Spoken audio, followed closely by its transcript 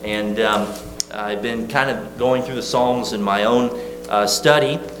And I've been kind of going through the Psalms in my own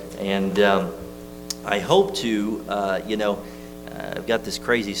study, and I hope to, I've got this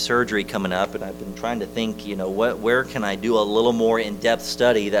crazy surgery coming up, and I've been trying to think, where can I do a little more in-depth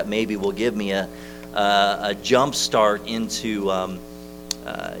study that maybe will give me a jump start into, an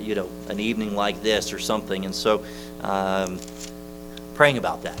evening like this or something. And so, praying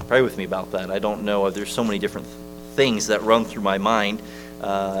about that. Pray with me about that. I don't know. There's so many different things that run through my mind.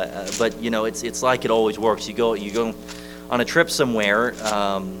 But it's like it always works. You go on a trip somewhere,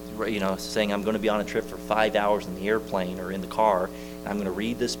 saying I'm going to be on a trip for 5 hours in the airplane or in the car, and I'm going to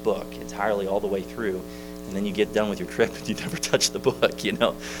read this book entirely all the way through, and then you get done with your trip and you never touch the book,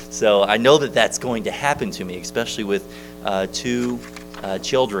 So I know that that's going to happen to me, especially with two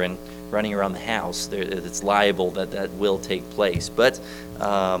children running around the house. It's liable that will take place. But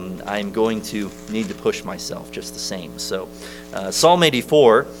I'm going to need to push myself just the same. So Psalm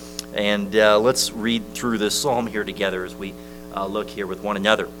 84, and let's read through this psalm here together as we look here with one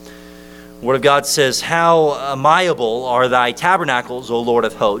another. The Word of God says, "How amiable are thy tabernacles, O Lord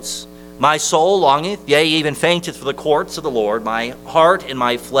of hosts! My soul longeth, yea, even fainteth for the courts of the Lord. My heart and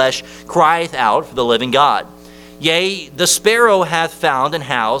my flesh crieth out for the living God. Yea, the sparrow hath found an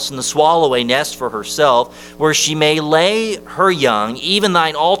house, and the swallow a nest for herself, where she may lay her young, even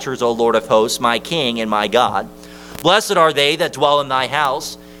thine altars, O Lord of hosts, my King and my God. Blessed are they that dwell in thy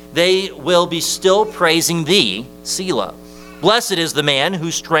house. They will be still praising thee, Selah. Blessed is the man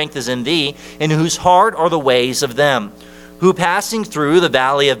whose strength is in thee, in whose heart are the ways of them, who passing through the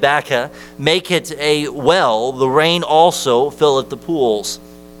valley of Baca make it a well, the rain also filleth the pools.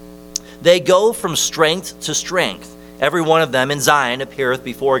 They go from strength to strength. Every one of them in Zion appeareth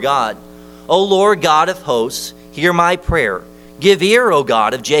before God. O Lord God of hosts, hear my prayer. Give ear, O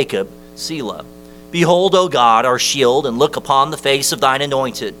God of Jacob, Selah. Behold, O God, our shield, and look upon the face of thine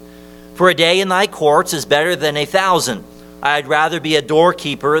anointed. For a day in thy courts is better than 1,000. I had rather be a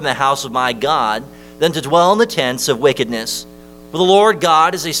doorkeeper in the house of my God than to dwell in the tents of wickedness. For the Lord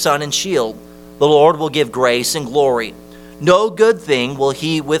God is a sun and shield. The Lord will give grace and glory. No good thing will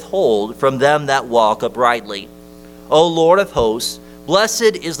he withhold from them that walk uprightly. O Lord of hosts,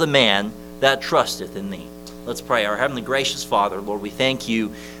 blessed is the man that trusteth in thee." Let's pray. Our heavenly gracious Father, Lord, we thank you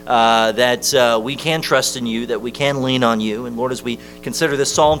that we can trust in you, that we can lean on you. And Lord, as we consider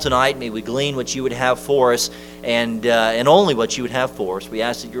this psalm tonight, may we glean what you would have for us and only what you would have for us. We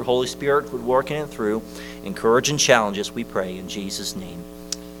ask that your Holy Spirit would work in and through, encourage and challenge us, we pray in Jesus' name.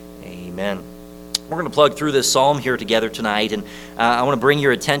 Amen. We're going to plug through this psalm here together tonight, and I want to bring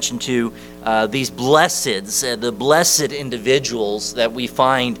your attention to these blesseds, the blessed individuals that we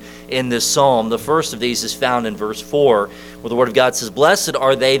find in this psalm. The first of these is found in verse 4, where the Word of God says, "Blessed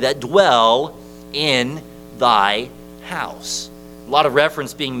are they that dwell in thy house." A lot of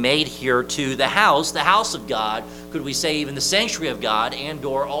reference being made here to the house of God, could we say even the sanctuary of God, and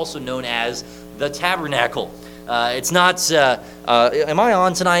or also known as the tabernacle. It's not, am I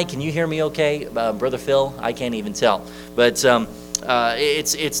on tonight? Can you hear me okay? Brother Phil? I can't even tell. But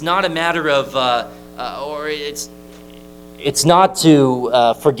it's not a matter of, it's not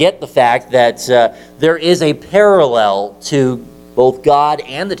to forget the fact that there is a parallel to both God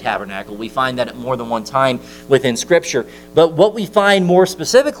and the tabernacle. We find that at more than one time within Scripture. But what we find more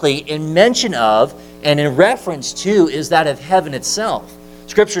specifically in mention of and in reference to is that of heaven itself.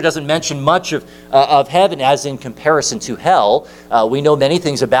 Scripture doesn't mention much of heaven as in comparison to hell. We know many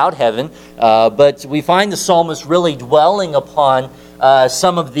things about heaven, but we find the psalmist really dwelling upon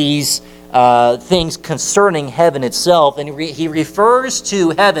some of these things concerning heaven itself, and he refers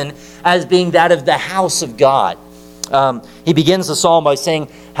to heaven as being that of the house of God. He begins the psalm by saying,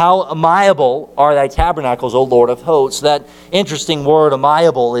 "How amiable are thy tabernacles, O Lord of hosts." That interesting word,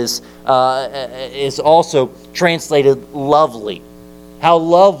 amiable, is also translated lovely. How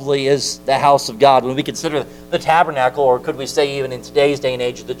lovely is the house of God. When we consider the tabernacle, or could we say even in today's day and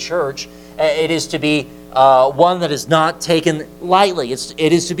age, the church, it is to be one that is not taken lightly.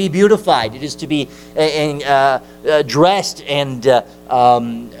 It is to be beautified. It is to be dressed and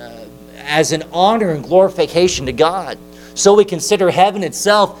as an honor and glorification to God. So we consider heaven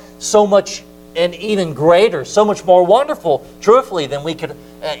itself so much and even greater, so much more wonderful, truthfully, than we could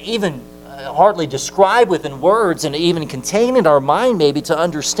even hardly describe within words and even contain in our mind maybe to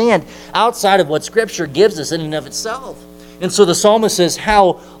understand outside of what Scripture gives us in and of itself. And so the psalmist says,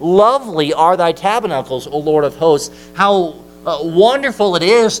 "How lovely are thy tabernacles, O Lord of hosts." How wonderful it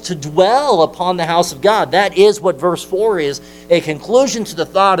is to dwell upon the house of God. That is what verse 4 is, a conclusion to the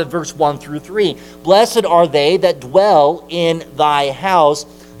thought of verse 1 through 3. Blessed are they that dwell in thy house.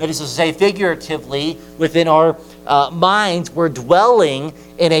 That is to say, figuratively, within our minds were dwelling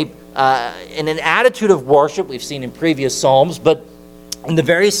in an attitude of worship we've seen in previous Psalms, but in the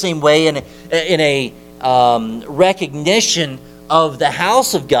very same way in a recognition of the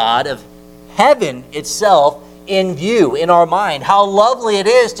house of God, of heaven itself in view, in our mind. How lovely it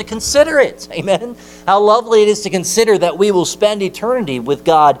is to consider it. Amen? How lovely it is to consider that we will spend eternity with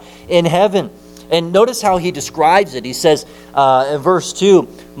God in heaven. And notice how he describes it. He says in verse 2,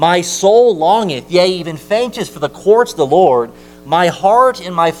 "My soul longeth, yea, even fainteth for the courts of the Lord. My heart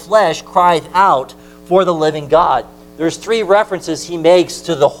and my flesh crieth out for the living God." There's three references he makes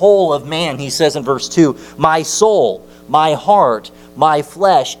to the whole of man. He says in verse 2, "My soul, my heart, my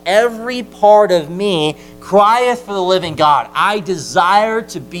flesh, every part of me crieth for the living God." I desire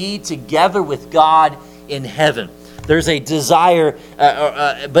to be together with God in heaven. There's a desire,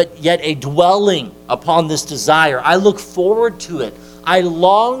 but yet a dwelling upon this desire. I look forward to it. I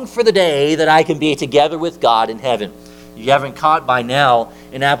long for the day that I can be together with God in heaven. You haven't caught by now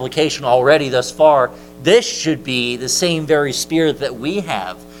an application already thus far. This should be the same very spirit that we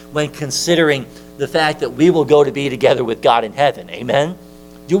have when considering the fact that we will go to be together with God in heaven. Amen?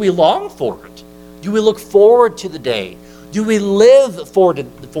 Do we long for it? Do we look forward to the day? Do we live for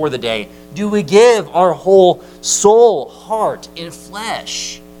the day? Do we give our whole soul, heart, and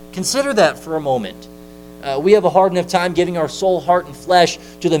flesh? Consider that for a moment. We have a hard enough time giving our soul, heart, and flesh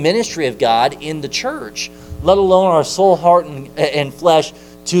to the ministry of God in the church, let alone our soul, heart, and flesh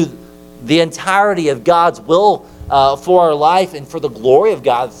to the entirety of God's will for our life and for the glory of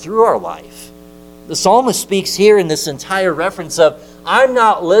God through our life. The psalmist speaks here in this entire reference of, I'm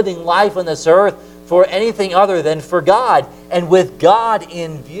not living life on this earth for anything other than for God and with God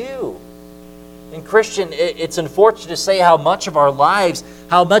in view. And Christian, it's unfortunate to say how much of our lives,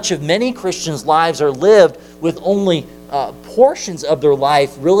 how much of many Christians' lives are lived with only portions of their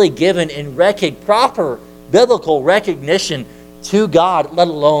life really given in proper biblical recognition to God, let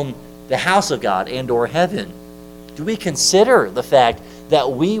alone the house of God and or heaven. Do we consider the fact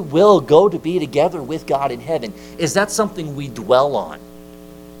that we will go to be together with God in heaven? Is that something we dwell on?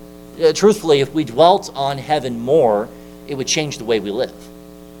 Truthfully, if we dwelt on heaven more, it would change the way we live.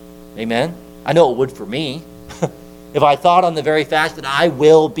 Amen? I know it would for me. If I thought on the very fact that I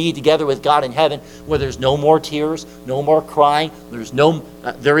will be together with God in heaven, where there's no more tears, no more crying, there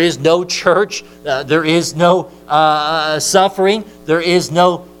is no church, there is no suffering, there is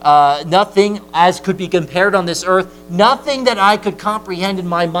no nothing as could be compared on this earth. Nothing that I could comprehend in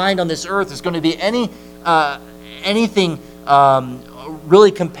my mind on this earth is going to be anything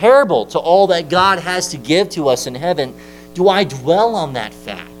really comparable to all that God has to give to us in heaven. Do I dwell on that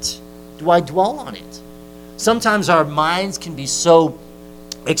fact? Do I dwell on it? Sometimes our minds can be so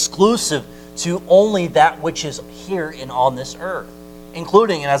exclusive to only that which is here and on this earth,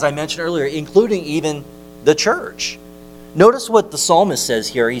 including, and as I mentioned earlier, including even the church. Notice what the psalmist says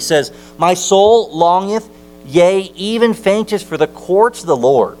here. He says, "My soul longeth, yea, even fainteth for the courts of the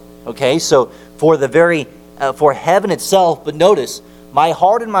Lord." Okay, so for heaven itself, but notice, "My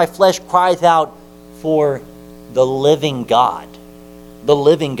heart and my flesh crieth out for the living God." The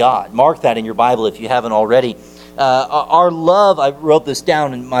living God. Mark that in your Bible if you haven't already. Our love, I wrote this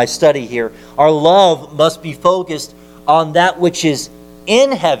down in my study here, our love must be focused on that which is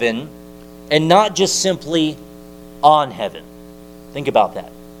in heaven and not just simply on heaven. Think about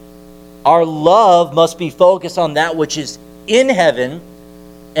that. Our love must be focused on that which is in heaven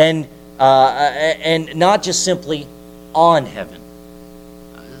and not just simply on heaven.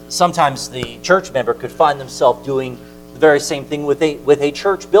 Sometimes the church member could find themselves doing the very same thing with a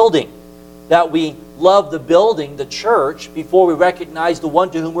church building, that we love the building, the church, before we recognize the one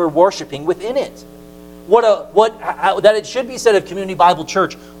to whom we're worshiping within it. That it should be said of Community Bible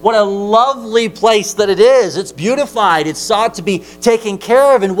Church, what a lovely place that it is. It's beautified. It's sought to be taken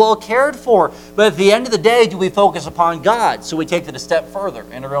care of and well cared for. But at the end of the day, do we focus upon God? So we take it a step further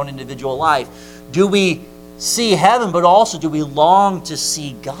in our own individual life. Do we see heaven, but also do we long to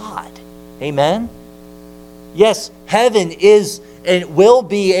see God? Amen? Yes, heaven is and will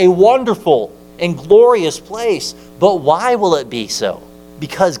be a wonderful and glorious place. But why will it be so?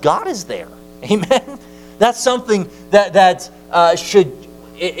 Because God is there. Amen? That's something that should,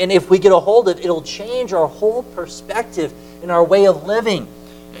 and if we get a hold of it, it'll change our whole perspective and our way of living.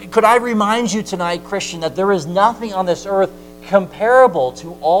 Could I remind you tonight, Christian, that there is nothing on this earth comparable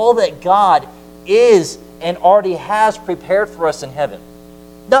to all that God is and already has prepared for us in heaven.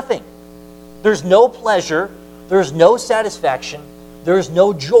 Nothing. There's no pleasure, there's no satisfaction, there's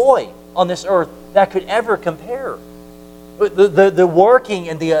no joy on this earth that could ever compare. The working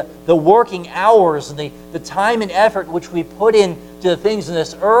and the working hours and the time and effort which we put into the things in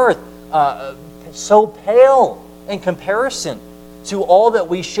this earth so pale in comparison to all that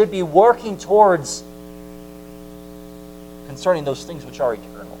we should be working towards concerning those things which are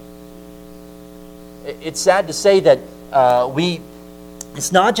eternal. It's sad to say that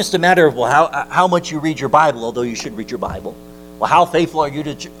it's not just a matter of, well, how much you read your Bible, although you should read your Bible. Well, how faithful are you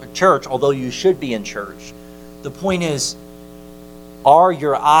to church, although you should be in church. The point is, are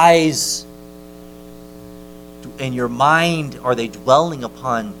your eyes and your mind, are they dwelling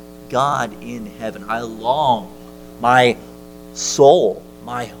upon God in heaven? I long, my soul,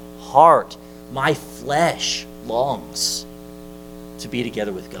 my heart, my flesh longs to be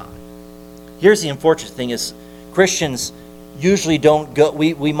together with God. Here's the unfortunate thing is, Christians usually don't go,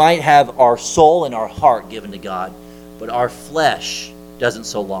 we might have our soul and our heart given to God, but our flesh doesn't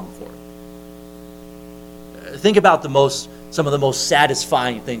so long for it. Think about some of the most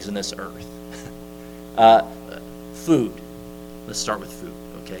satisfying things in this earth. Food. Let's start with food,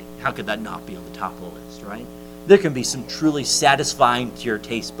 okay? How could that not be on the top of the list, right? There can be some truly satisfying to your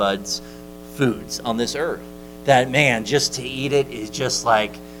taste buds foods on this earth that, man, just to eat it is just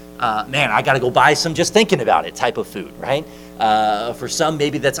like, man, I got to go buy some just thinking about it type of food, right? For some,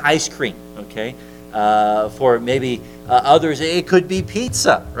 maybe that's ice cream, okay? For maybe others, it could be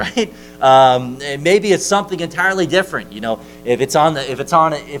pizza, right? And maybe it's something entirely different. You know, if it's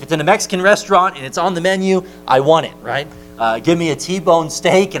in a Mexican restaurant and it's on the menu, I want it, right? Give me a T-bone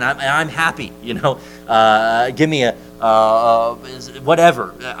steak and I'm happy. You know, give me a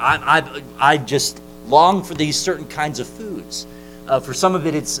whatever. I just long for these certain kinds of foods. For some of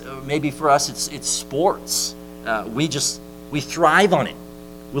it, it's maybe for us, it's sports. We thrive on it.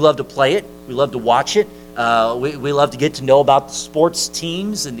 We love to play it. We love to watch it. We love to get to know about the sports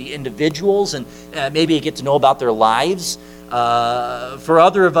teams and the individuals, and maybe get to know about their lives. For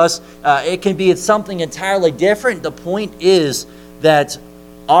other of us, it can be something entirely different. The point is that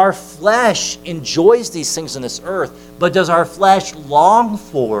our flesh enjoys these things on this earth, but does our flesh long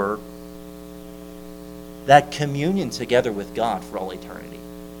for that communion together with God for all eternity?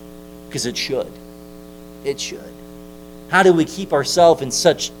 Because it should. It should. How do we keep ourselves in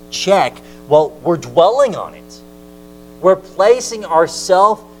such check? Well, we're dwelling on it. We're placing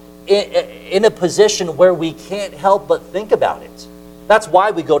ourselves in a position where we can't help but think about it. That's why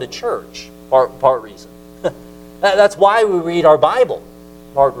we go to church, part reason. That's why we read our Bible,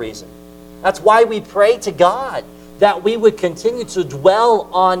 part reason. That's why we pray to God, that we would continue to dwell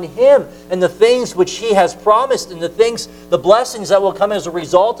on Him and the things which He has promised and the blessings that will come as a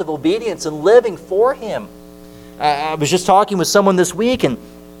result of obedience and living for Him. I was just talking with someone this week, and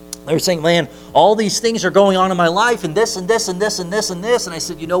they were saying, man, all these things are going on in my life, and this, and this, and this, and this, and this. And I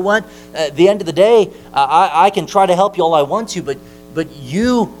said, you know what? At the end of the day, I can try to help you all I want to, but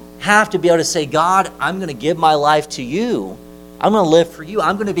you have to be able to say, God, I'm going to give my life to you. I'm going to live for you.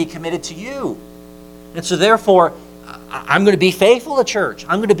 I'm going to be committed to you. And so therefore, I'm going to be faithful to church.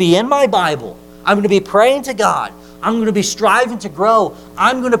 I'm going to be in my Bible. I'm going to be praying to God. I'm going to be striving to grow.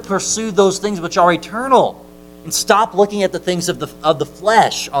 I'm going to pursue those things which are eternal. And stop looking at the things of the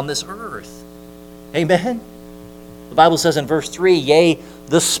flesh on this earth. Amen? The Bible says in verse 3, yea,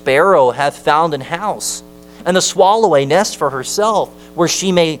 the sparrow hath found an house, and the swallow a nest for herself, where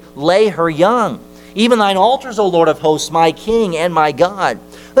she may lay her young. Even thine altars, O Lord of hosts, my King and my God.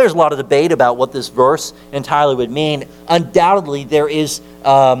 There's a lot of debate about what this verse entirely would mean. Undoubtedly, there is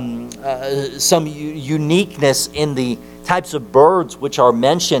some uniqueness in the types of birds which are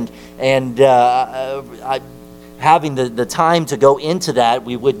mentioned, and having the time to go into that,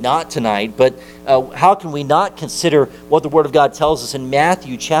 we would not tonight. But how can we not consider what the Word of God tells us in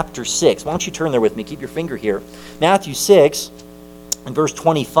Matthew chapter 6? Why don't you turn there with me? Keep your finger here. Matthew 6, in verse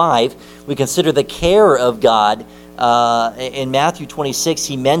 25, we consider the care of God. In Matthew 26,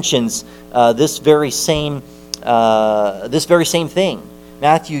 he mentions this very same thing.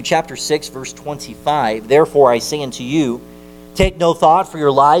 Matthew chapter 6, verse 25, therefore I say unto you, take no thought for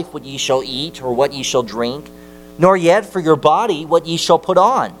your life, what ye shall eat, or what ye shall drink, nor yet for your body what ye shall put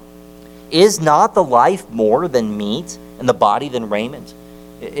on. Is not the life more than meat, and the body than raiment?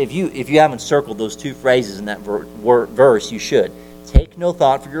 If you haven't circled those two phrases in that verse, you should. Take no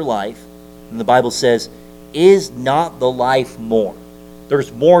thought for your life. And the Bible says, is not the life more?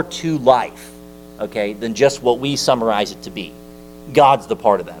 There's more to life, okay, than just what we summarize it to be. God's the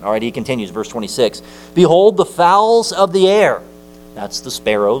part of that. All right, he continues, verse 26. Behold the fowls of the air. That's the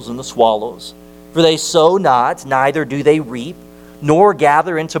sparrows and the swallows. For they sow not, neither do they reap, nor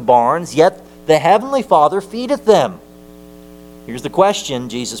gather into barns, yet the heavenly Father feedeth them. Here's the question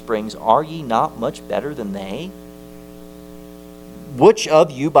Jesus brings, are ye not much better than they? which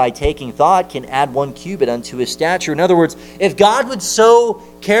of you by taking thought can add 1 cubit unto his stature? In other words, if God would so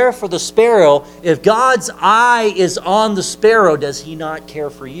care for the sparrow, if God's eye is on the sparrow, does he not care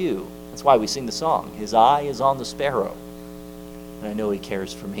for you? That's why we sing the song, his eye is on the sparrow, and I know he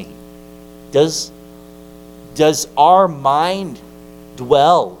cares for me. Does our mind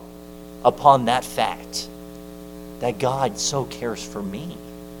dwell upon that fact that God so cares for me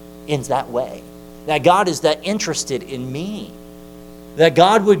in that way? That God is that interested in me? That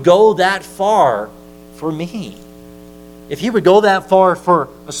God would go that far for me? If he would go that far for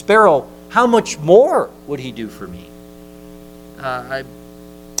a sparrow, how much more would he do for me?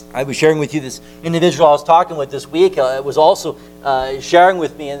 I was sharing with you this individual I was talking with this week. Was also sharing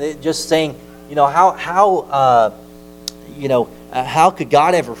with me and just saying, how could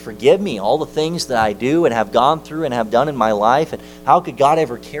God ever forgive me? All the things that I do and have gone through and have done in my life, and how could God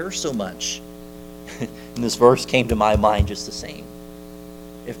ever care so much? And this verse came to my mind just the same.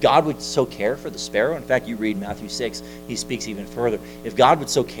 If God would so care for the sparrow, in fact, you read Matthew 6, he speaks even further. If God would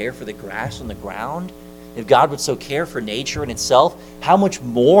so care for the grass on the ground, if God would so care for nature in itself, how much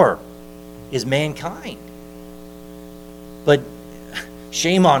more is mankind? But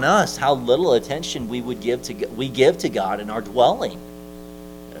shame on us how little attention we give to God in our dwelling.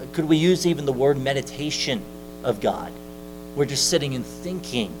 Could we use even the word meditation of God? We're just sitting and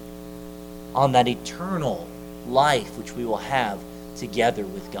thinking on that eternal life which we will have together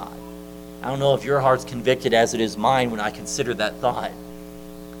with God. I don't know if your heart's convicted as it is mine when I consider that thought.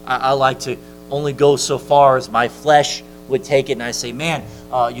 I like to only go so far as my flesh would take it, and I say, man,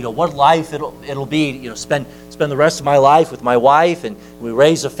 what life it'll be. Spend the rest of my life with my wife, and we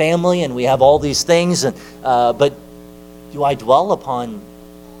raise a family, and we have all these things. And but do I dwell upon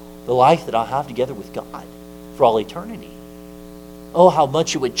the life that I'll have together with God for all eternity? Oh, how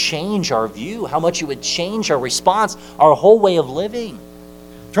much it would change our view, how much it would change our response, our whole way of living.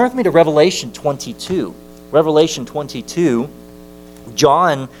 Turn with me to Revelation 22. Revelation 22,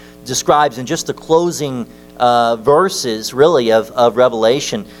 John describes in just the closing verses, really, of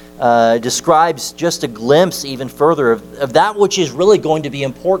Revelation, describes just a glimpse even further of that which is really going to be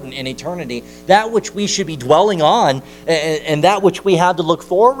important in eternity, that which we should be dwelling on, and that which we have to look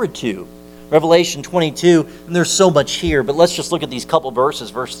forward to. Revelation 22, and there's so much here, but let's just look at these couple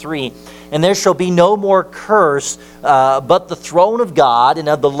verses. Verse 3, and there shall be no more curse, but the throne of God and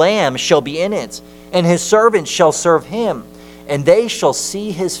of the Lamb shall be in it, and his servants shall serve him, and they shall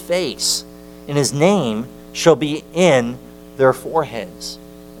see his face, and his name shall be in their foreheads.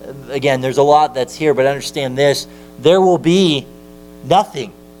 Again, there's a lot that's here, but understand this, there will be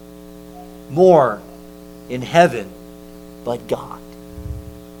nothing more in heaven but God.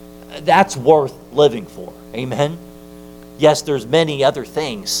 That's worth living for. Amen? Yes, there's many other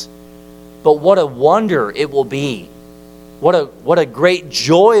things, but what a wonder it will be. What a great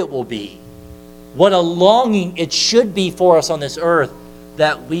joy it will be. What a longing it should be for us on this earth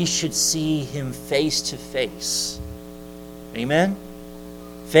that we should see him face to face. Amen?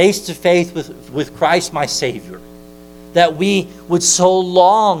 Face to face with Christ my Savior. That we would so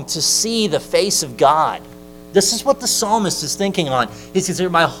long to see the face of God. This is what the psalmist is thinking on. He says,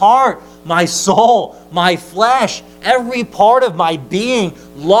 my heart, my soul, my flesh, every part of my being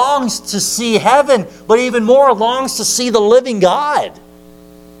longs to see heaven, but even more longs to see the living God.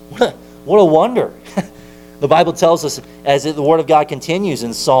 What a wonder. The Bible tells us, as the Word of God continues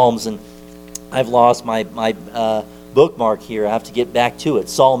in Psalms, and I've lost my bookmark here. I have to get back to it.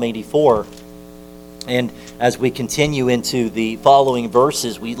 Psalm 84. And as we continue into the following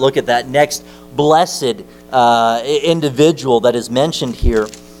verses, we look at that next blessed individual that is mentioned here.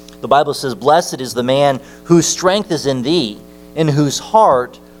 The Bible says, blessed is the man whose strength is in thee, in whose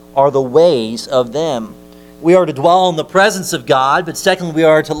heart are the ways of them. We are to dwell in the presence of God, but secondly, we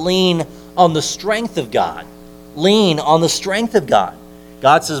are to lean on the strength of God. Lean on the strength of God.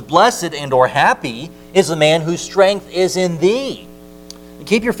 God says, blessed and or happy is the man whose strength is in thee. And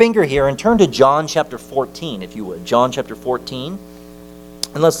keep your finger here and turn to John chapter 14, if you would. John chapter 14.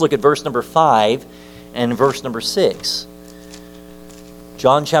 And let's look at verse number 5 and verse number 6.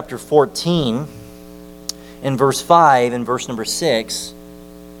 John chapter 14 and verse 5 and verse number 6.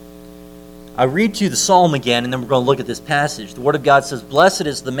 I read to you the psalm again, and then we're going to look at this passage. The Word of God says, blessed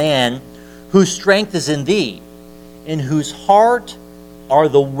is the man whose strength is in thee, in whose heart are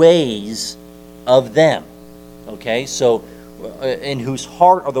the ways of them. Okay, so in whose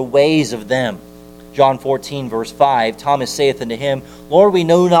heart are the ways of them. John 14, verse 5, Thomas saith unto him, Lord, we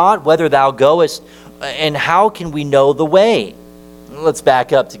know not whither thou goest, and how can we know the way? Let's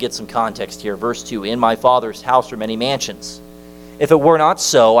back up to get some context here. Verse 2, in my Father's house are many mansions. If it were not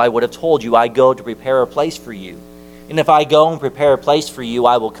so, I would have told you, I go to prepare a place for you. And if I go and prepare a place for you,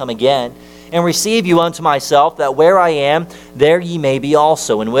 I will come again and receive you unto myself, that where I am, there ye may be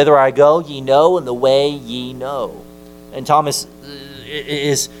also. And whither I go, ye know, and the way ye know. And Thomas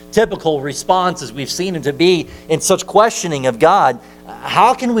is typical response, as we've seen him to be in such questioning of God.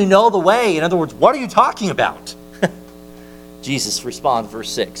 How can we know the way? In other words, what are you talking about? Jesus responds, verse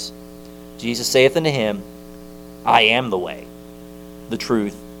 6. Jesus saith unto him, I am the way, the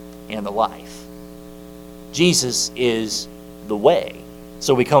truth, and the life. Jesus is the way.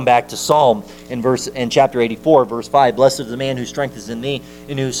 So we come back to Psalm in chapter 84, verse 5. Blessed is the man whose strength is in thee,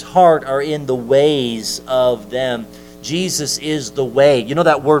 and whose heart are in the ways of them. Jesus is the way. You know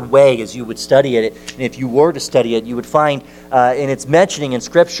that word way, as you would study it, and if you were to study it, you would find in its mentioning in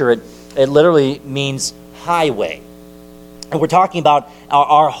Scripture, it literally means highway. And we're talking about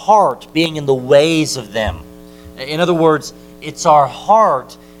our heart being in the ways of them. In other words, it's our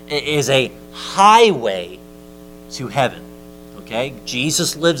heart is a highway to heaven. Okay?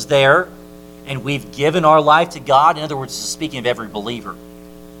 Jesus lives there, and we've given our life to God. In other words, speaking of every believer.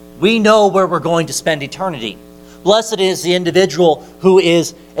 We know where we're going to spend eternity. Blessed is the individual who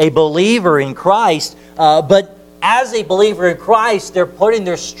is a believer in Christ, but as a believer in Christ, they're putting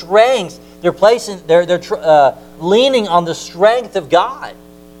their strength, they're leaning on the strength of God.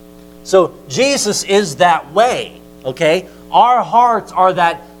 So Jesus is that way, okay? Our hearts are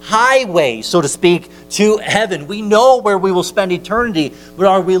that highway, so to speak, to heaven. We know where we will spend eternity, but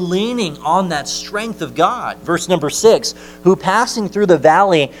are we leaning on that strength of God? Verse number 6, who passing through the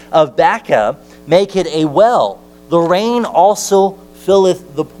valley of Baca make it a well. The rain also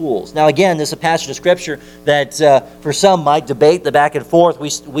filleth the pools. Now again, this is a passage of Scripture that for some might debate the back and forth.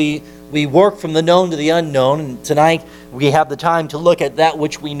 We work from the known to the unknown, and tonight we have the time to look at that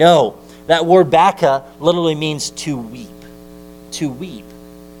which we know. That word Baca literally means to weep. To weep.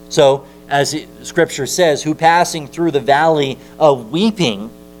 So, as Scripture says, who passing through the valley of weeping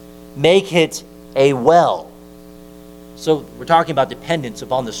make it a well. So we're talking about dependence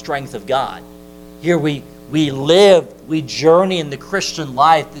upon the strength of God. Here we live, we journey in the Christian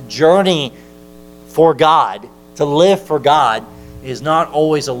life. The journey for God, to live for God, is not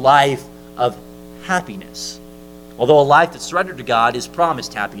always a life of happiness. Although a life that's surrendered to God is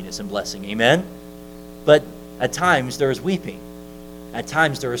promised happiness and blessing. Amen? But at times there is weeping. At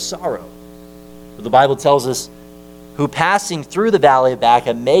times there is sorrow. But the Bible tells us, who passing through the valley of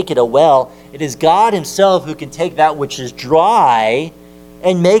Baca make it a well. It is God himself who can take that which is dry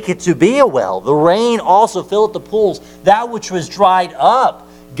and make it to be a well. The rain also filleth the pools. That which was dried up,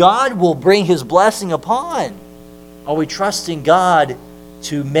 God will bring his blessing upon. Are we trusting God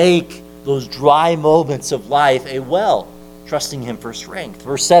to make those dry moments of life a well? Trusting him for strength.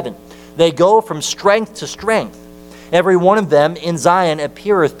 Verse 7, they go from strength to strength. Every one of them in Zion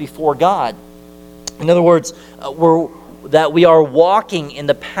appeareth before God. In other words, we are walking in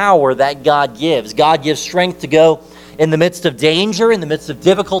the power that God gives. God gives strength to go in the midst of danger, in the midst of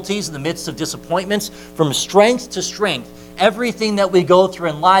difficulties, in the midst of disappointments, from strength to strength. Everything that we go through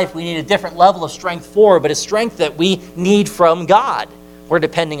in life, we need a different level of strength for, but a strength that we need from God. We're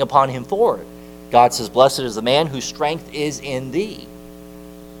depending upon him for it. God says, blessed is the man whose strength is in thee.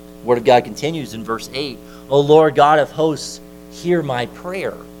 The Word of God continues in verse 8. O Lord God of hosts, hear my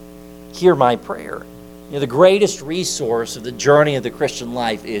prayer. Hear my prayer. You know, the greatest resource of the journey of the Christian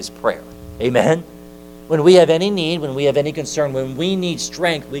life is prayer. Amen? When we have any need, when we have any concern, when we need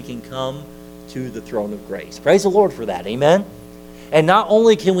strength, we can come to the throne of grace. Praise the Lord for that. Amen? And not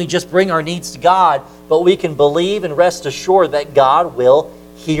only can we just bring our needs to God, but we can believe and rest assured that God will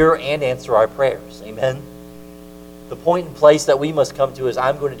hear and answer our prayers. Amen? The point and place that we must come to is,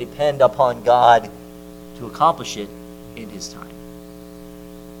 I'm going to depend upon God to accomplish it in his time.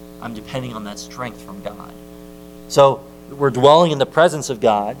 I'm depending on that strength from God. So we're dwelling in the presence of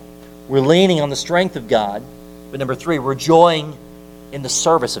God. We're leaning on the strength of God. But number 3, we're joying in the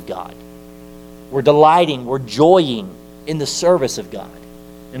service of God. We're delighting, we're joying in the service of God.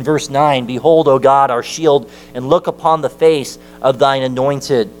 In verse 9, behold, O God, our shield, and look upon the face of thine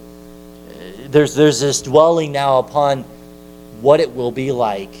anointed. There's this dwelling now upon what it will be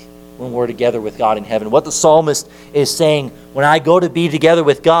like when we're together with God in heaven. What the psalmist is saying, when I go to be together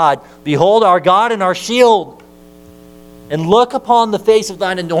with God, behold our God and our shield, and look upon the face of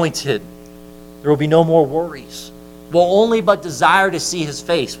thine anointed. There will be no more worries. We'll only but desire to see his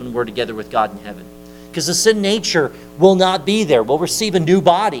face when we're together with God in heaven. Because the sin nature will not be there. We'll receive a new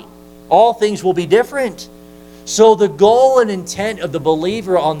body. All things will be different. So the goal and intent of the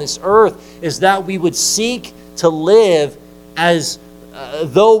believer on this earth is that we would seek to live as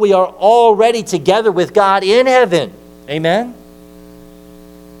though we are already together with God in heaven. Amen?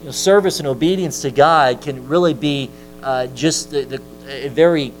 service and obedience to God can really be just a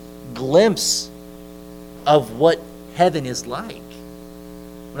very glimpse of what heaven is like.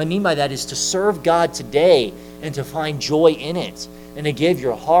 What I mean by that is to serve God today and to find joy in it, and to give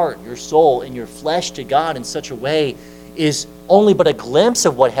your heart, your soul, and your flesh to God in such a way is only but a glimpse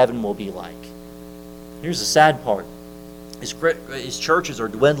of what heaven will be like. Here's the sad part. As churches are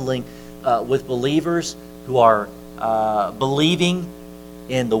dwindling with believers who are believing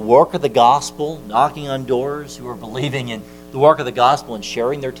in the work of the gospel, knocking on doors, who are believing in the work of the gospel and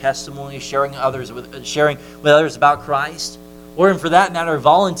sharing their testimony, sharing with others about Christ, or for that matter,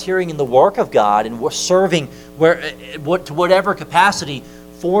 volunteering in the work of God and serving to whatever capacity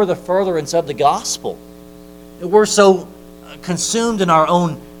for the furtherance of the gospel. We're so consumed in our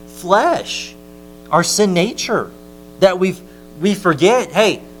own flesh, our sin nature, that we forget,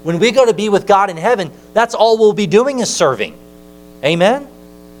 hey, when we go to be with God in heaven, that's all we'll be doing is serving. Amen?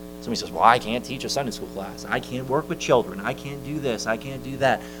 Somebody says, well, I can't teach a Sunday school class. I can't work with children. I can't do this. I can't do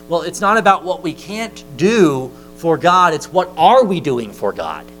that. Well, it's not about what we can't do for God. It's what are we doing for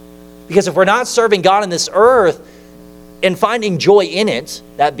God? Because if we're not serving God on this earth and finding joy in it,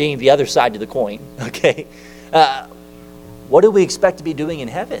 that being the other side to the coin, okay, what do we expect to be doing in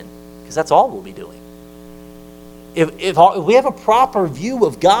heaven? Because that's all we'll be doing. If we have a proper view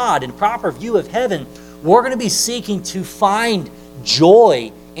of God and proper view of heaven, we're going to be seeking to find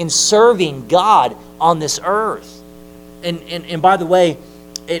joy in serving God on this earth. And by the way,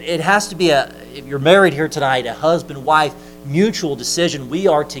 it has to be if you're married here tonight, a husband-wife mutual decision. We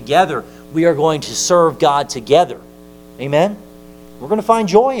are together. We are going to serve God together. Amen? We're going to find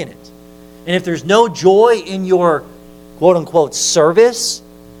joy in it. And if there's no joy in your quote-unquote service,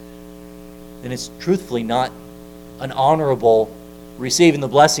 then it's truthfully not an honorable receiving the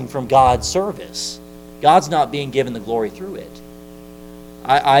blessing from God's service. God's not being given the glory through it.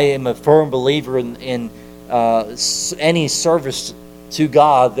 I am a firm believer in any service to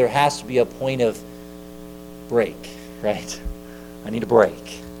God, there has to be a point of break, right? I need a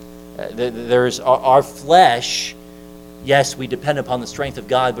break. There's our flesh. Yes, we depend upon the strength of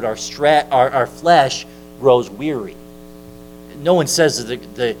God, but our flesh grows weary. No one says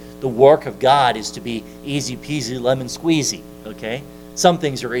that the work of God is to be easy peasy lemon squeezy, okay? Some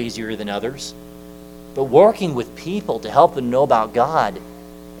things are easier than others. But working with people to help them know about God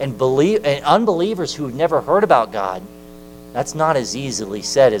and unbelievers who've never heard about God, that's not as easily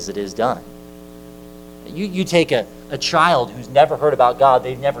said as it is done. You take a child who's never heard about God,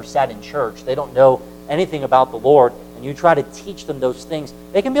 they've never sat in church, they don't know anything about the Lord, and you try to teach them those things,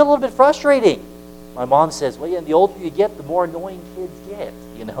 they can be a little bit frustrating. My mom says, well, yeah, the older you get, the more annoying kids get,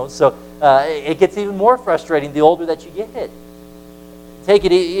 So it gets even more frustrating the older that you get. Take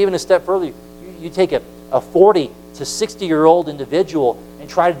it even a step further. You take a 40 to 60-year-old individual and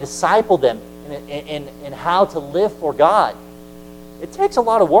try to disciple them in how to live for God. It takes a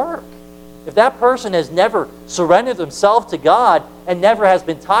lot of work. If that person has never surrendered themselves to God and never has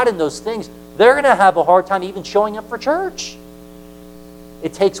been taught in those things, they're going to have a hard time even showing up for church.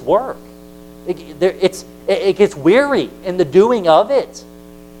 It takes work. It gets weary in the doing of it.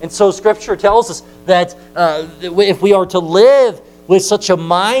 And so Scripture tells us that if we are to live with such a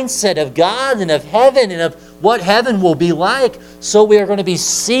mindset of God and of heaven and of what heaven will be like, so we are going to be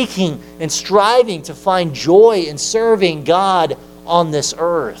seeking and striving to find joy in serving God on this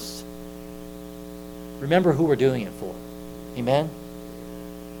earth. Remember who we're doing it for. Amen?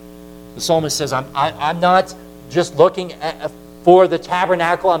 The psalmist says, I'm not just looking for the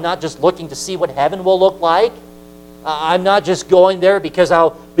tabernacle. I'm not just looking to see what heaven will look like. I'm not just going there because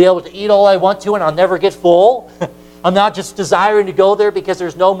I'll be able to eat all I want to and I'll never get full. I'm not just desiring to go there because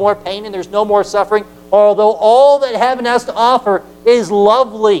there's no more pain and there's no more suffering. Although all that heaven has to offer is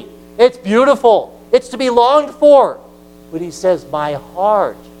lovely. It's beautiful. It's to be longed for. But he says, my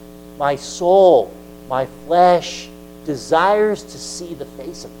heart, my soul, my flesh desires to see the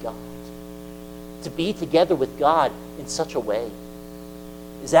face of God. To be together with God in such a way.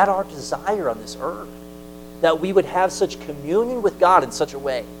 Is that our desire on this earth? That we would have such communion with God in such a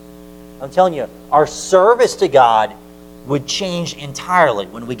way? I'm telling you, our service to God would change entirely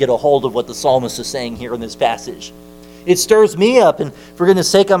when we get a hold of what the psalmist is saying here in this passage. It stirs me up, and for goodness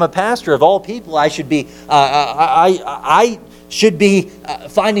sake, I'm a pastor. Of all people, I should be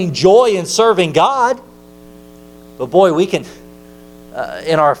finding joy in serving God. But boy, we can,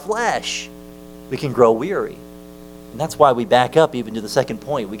 in our flesh, we can grow weary. And that's why we back up even to the second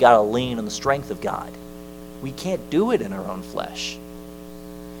point. We got to lean on the strength of God. We can't do it in our own flesh.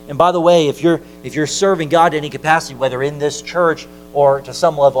 And by the way, if you're serving God in any capacity, whether in this church or to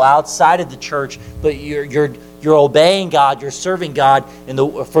some level outside of the church, but you're you're obeying God, you're serving God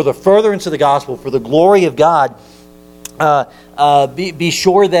for the furtherance of the gospel, for the glory of God, be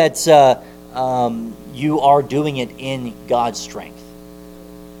sure that you are doing it in God's strength.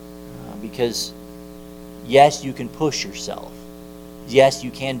 Because, yes, you can push yourself. Yes,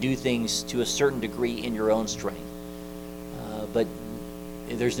 you can do things to a certain degree in your own strength. But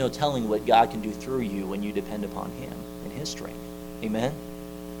there's no telling what God can do through you when you depend upon Him and His strength. Amen?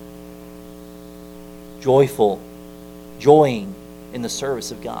 Joying in the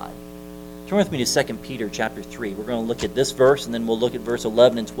service of God. Turn with me to 2 Peter chapter 3. We're going to look at this verse, and then we'll look at verse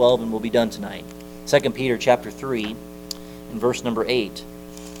 11 and 12, and we'll be done tonight. 2 Peter chapter 3 and verse number 8.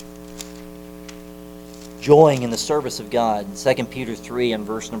 Joying in the service of God. 2 Peter 3 and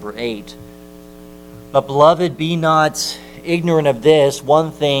verse number 8. But beloved, be not ignorant of this,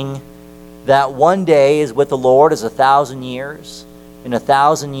 one thing, that one day is with the Lord as 1,000 years, and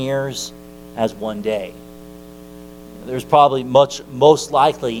 1,000 years as one day. There's probably most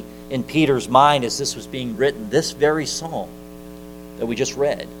likely in Peter's mind as this was being written, this very psalm that we just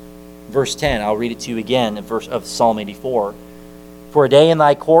read. Verse 10, I'll read it to you again, in verse of Psalm 84. For a day in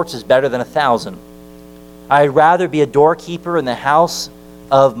thy courts is better than 1,000. I'd rather be a doorkeeper in the house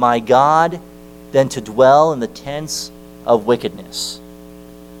of my God than to dwell in the tents of wickedness.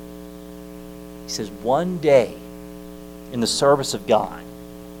 He says, one day in the service of God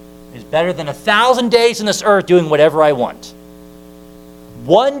is better than 1,000 days in this earth doing whatever I want.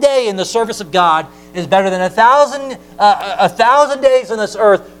 One day in the service of God is better than 1,000 days on this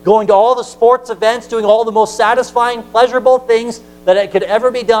earth going to all the sports events, doing all the most satisfying, pleasurable things that it could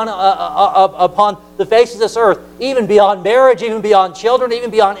ever be done upon the face of this earth, even beyond marriage, even beyond children, even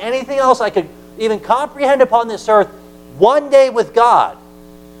beyond anything else I could even comprehend upon this earth. One day with God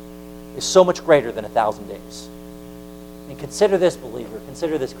is so much greater than 1,000 days. And consider this, believer,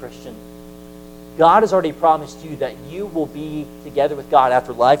 consider this, Christian. God has already promised you that you will be together with God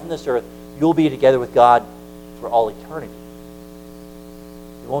after life on this earth. You'll be together with God for all eternity.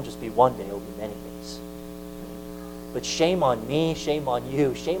 It won't just be one day, it will be many days. But shame on me, shame on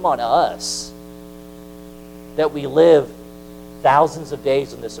you, shame on us that we live thousands of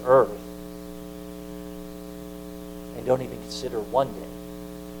days on this earth and don't even consider one day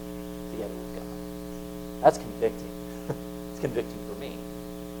together with God. That's convicting. It's convicting for me.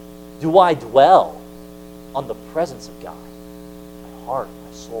 Do I dwell on the presence of God? My heart,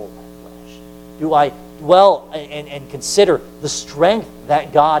 my soul, my flesh. Do I dwell and consider the strength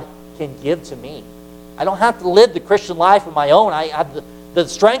that God can give to me? I don't have to live the Christian life of my own. I have the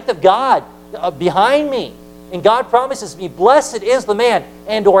strength of God behind me. And God promises me, blessed is the man,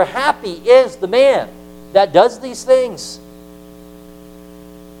 and or happy is the man that does these things.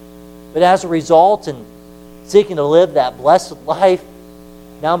 But as a result, in seeking to live that blessed life,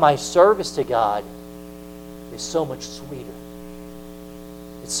 now my service to God is so much sweeter.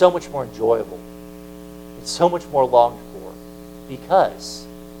 It's so much more enjoyable. It's so much more longed for because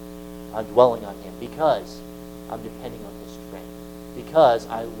I'm dwelling on Him, because I'm depending on His strength, because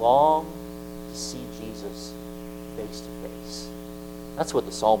I long to see Jesus face to face. That's what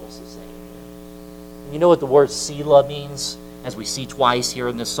the psalmist is saying here. And you know what the word Selah means? As we see twice here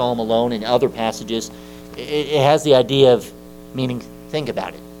in this psalm alone and other passages, it has the idea of meaning, think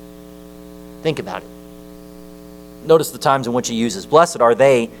about it. Think about it. Notice the times in which he uses, blessed are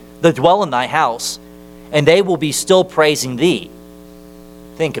they that dwell in thy house, and they will be still praising thee.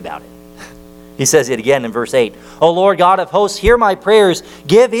 Think about it. He says it again in verse 8. O Lord God of hosts, hear my prayers.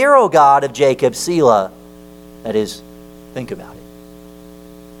 Give ear, O God of Jacob, Selah. That is, think about it.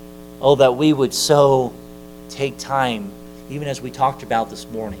 Oh, that we would so take time, even as we talked about this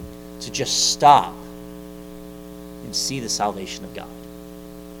morning, to just stop and see the salvation of God.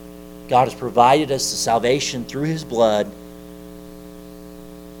 God has provided us the salvation through His blood,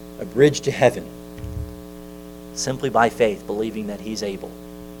 a bridge to heaven, simply by faith, believing that He's able.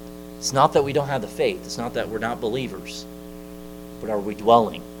 It's not that we don't have the faith. It's not that we're not believers. But are we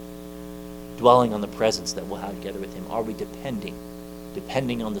dwelling on the presence that we'll have together with Him? Are we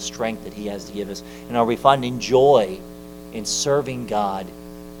depending on the strength that He has to give us? And are we finding joy in serving God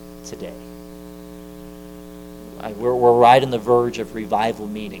today? We're right on the verge of revival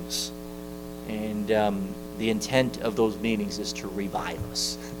meetings. And the intent of those meetings is to revive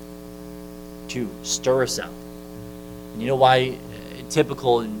us, to stir us up. And you know why?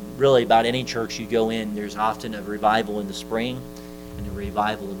 Typical and really about any church you go in, there's often a revival in the spring and a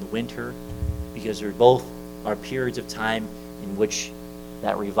revival in the winter, because they're both are periods of time in which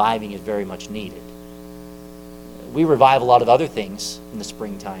that reviving is very much needed. We revive a lot of other things in the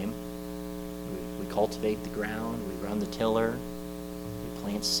springtime. We cultivate the ground, we run the tiller, we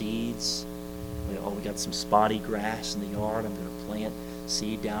plant seeds, we we got some spotty grass in the yard. I'm going to plant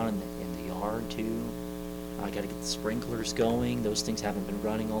seed down in the yard too. I got to get the sprinklers going. Those things haven't been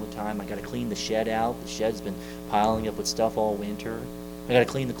running all the time. I got to clean the shed out. The shed's been piling up with stuff all winter. I got to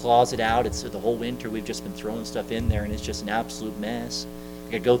clean the closet out. It's the whole winter we've just been throwing stuff in there, and it's just an absolute mess.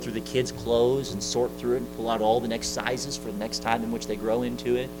 I got to go through the kids' clothes and sort through it and pull out all the next sizes for the next time in which they grow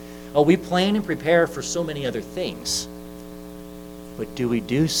into it. Oh, we plan and prepare for so many other things. But do we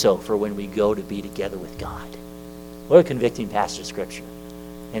do so for when we go to be together with God? What a convicting passage of Scripture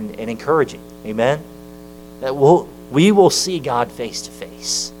and encouraging. Amen? That we will see God face to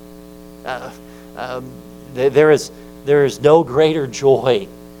face. There is no greater joy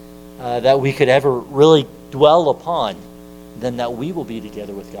that we could ever really dwell upon than that we will be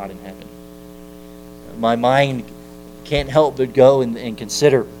together with God in heaven. My mind can't help but go and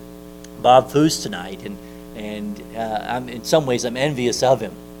consider Bob Foose tonight, and I'm, in some ways I'm envious of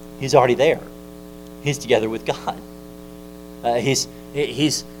him. He's already there. He's together with God. He's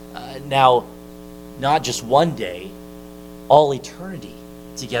now not just one day, all eternity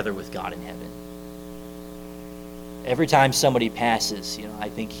together with God in heaven. Every time somebody passes, I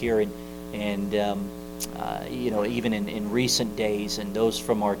think here and even in recent days, and those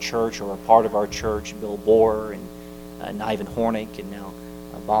from our church or a part of our church, Bill Bohr and Ivan Hornick, and now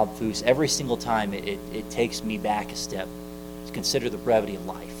Bob Foose, every single time it takes me back a step to consider the brevity of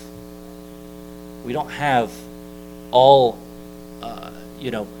life. We don't have all,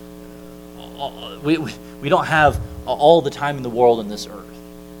 we don't have all the time in the world on this earth.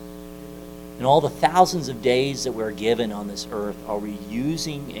 And all the thousands of days that we're given on this earth, are we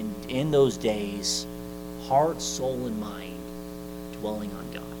using in those days heart, soul, and mind dwelling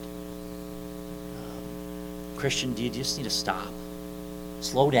on God? Christian, do you just need to stop?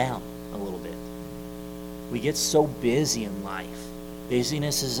 Slow down a little bit. We get so busy in life.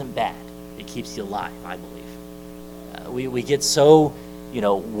 Busyness isn't bad. It keeps you alive, I believe. We get so,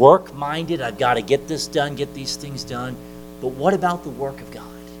 work-minded. I've got to get this done, get these things done. But what about the work of God?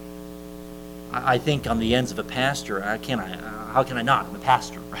 I think on the ends of a pastor, how can I not? I'm a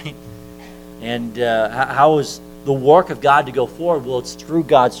pastor, right? And how is the work of God to go forward? Well, it's through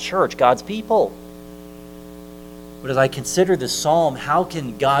God's church, God's people. But as I consider this psalm, how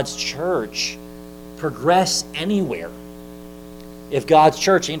can God's church progress anywhere if God's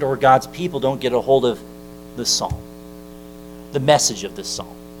church and or God's people don't get a hold of this psalm, the message of this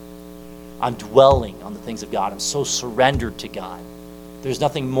psalm? I'm dwelling on the things of God. I'm so surrendered to God. There's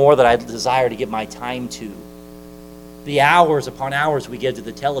nothing more that I desire to give my time to. The hours upon hours we give to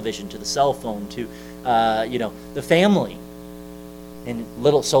the television, to the cell phone, to the family, and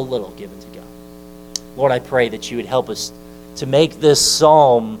so little given to God. Lord, I pray that you would help us to make this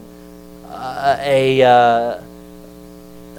psalm a